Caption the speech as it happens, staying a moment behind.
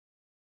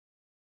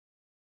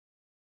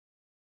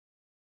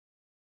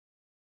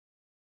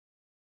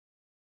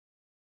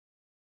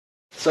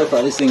So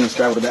far this thing has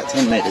travelled about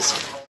 10 metres.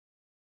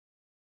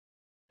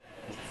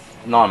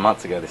 9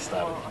 months ago this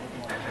started.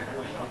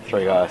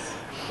 3 guys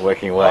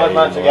working away. 9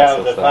 months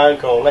ago was a phone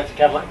call, let's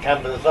come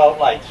to the Salt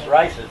Lakes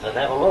races and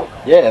have a look.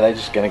 Yeah, they're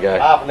just going to go.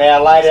 Half an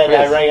hour later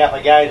they ring up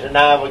again and say,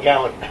 no, we're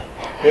going.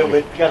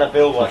 We're going to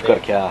build one. We've got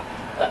a car.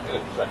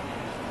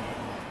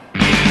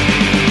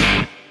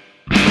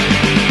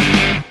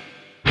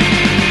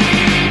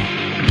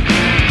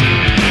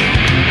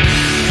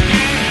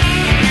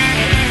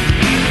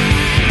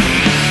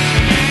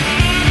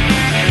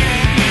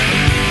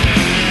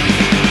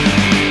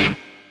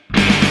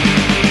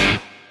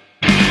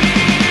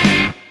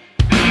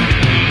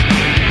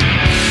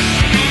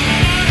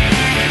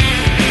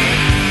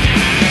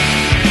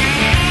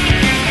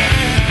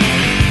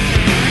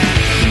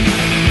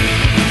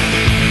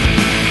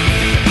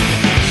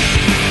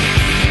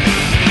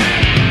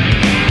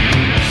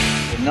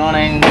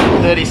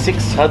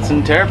 '36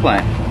 Hudson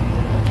Terraplane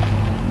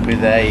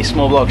with a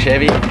small block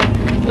Chevy.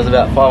 Does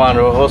about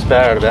 500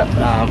 horsepower at about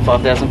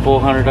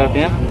 5,400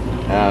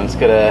 RPM. It's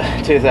got a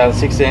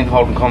 2016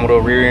 Holden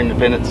Commodore rear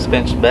independent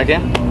suspension back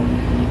end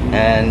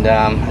and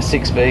a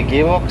 6-speed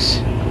gearbox.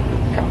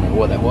 Can't remember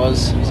what that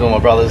was. It's all my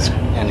brother's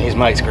and his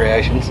mate's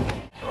creations.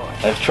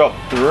 They've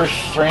chopped the roof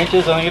 3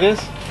 inches, I think it is.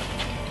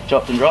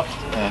 Chopped and dropped.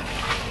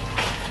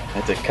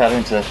 Had to cut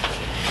into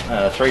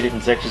 3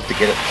 different sections to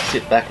get it to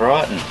sit back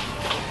right, and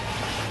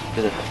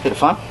bit of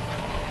fun.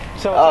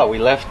 So we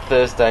left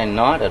Thursday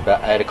night at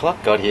about 8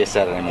 o'clock, got here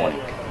Saturday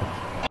morning.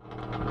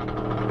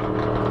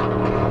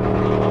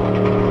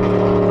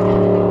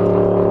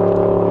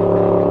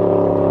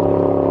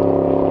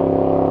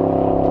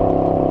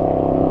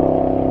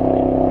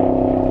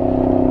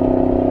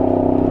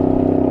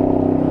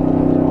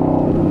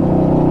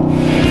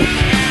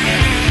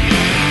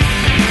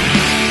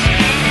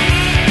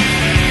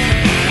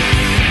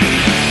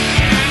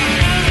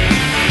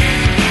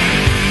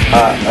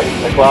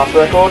 A class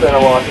record and a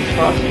license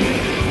price.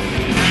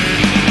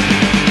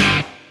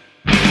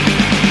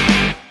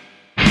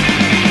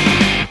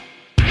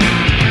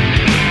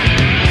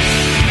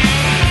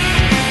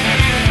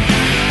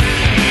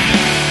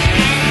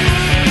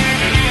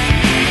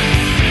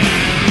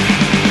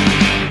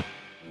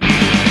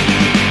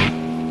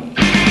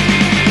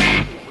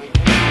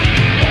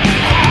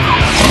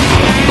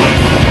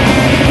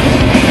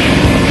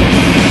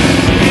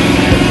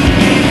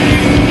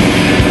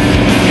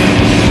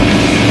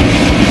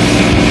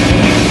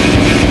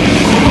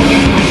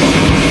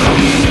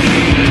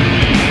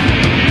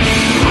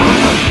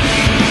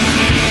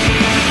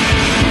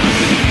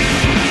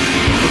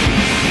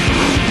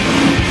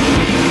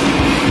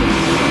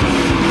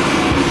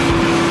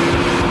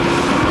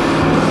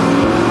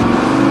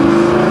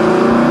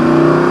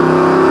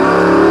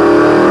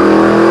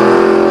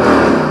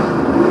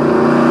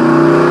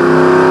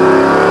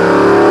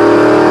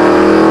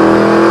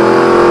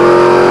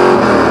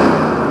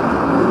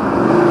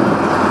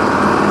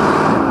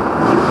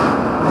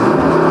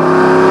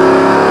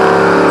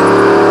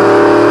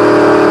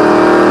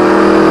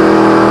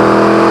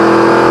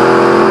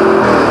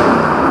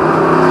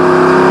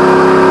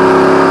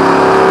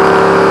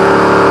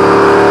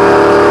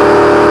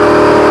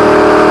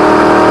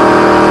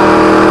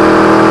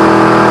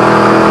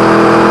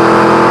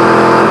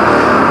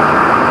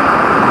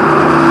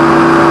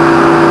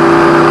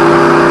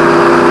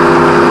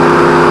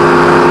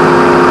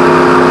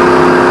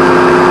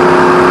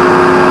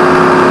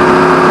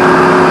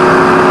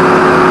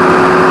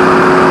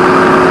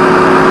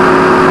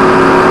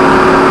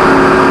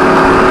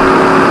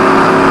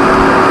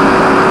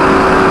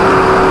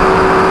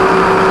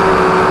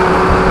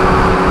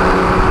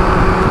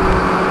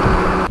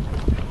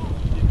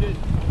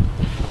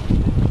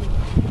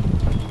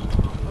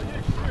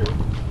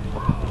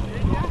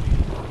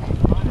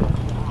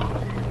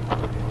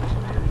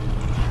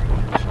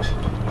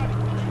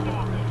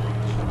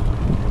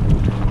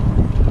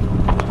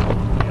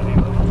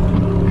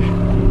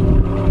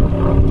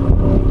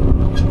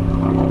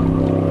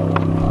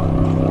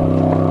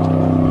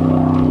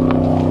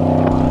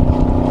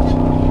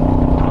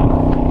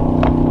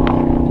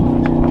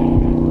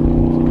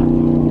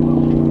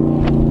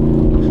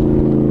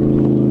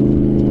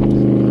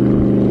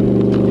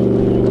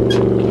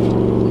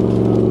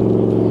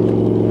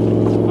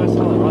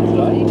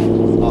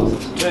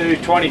 Two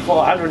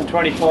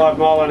 125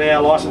 mile an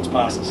hour licence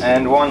passes.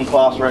 And 1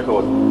 class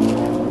record.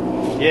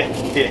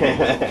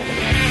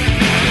 Yeah.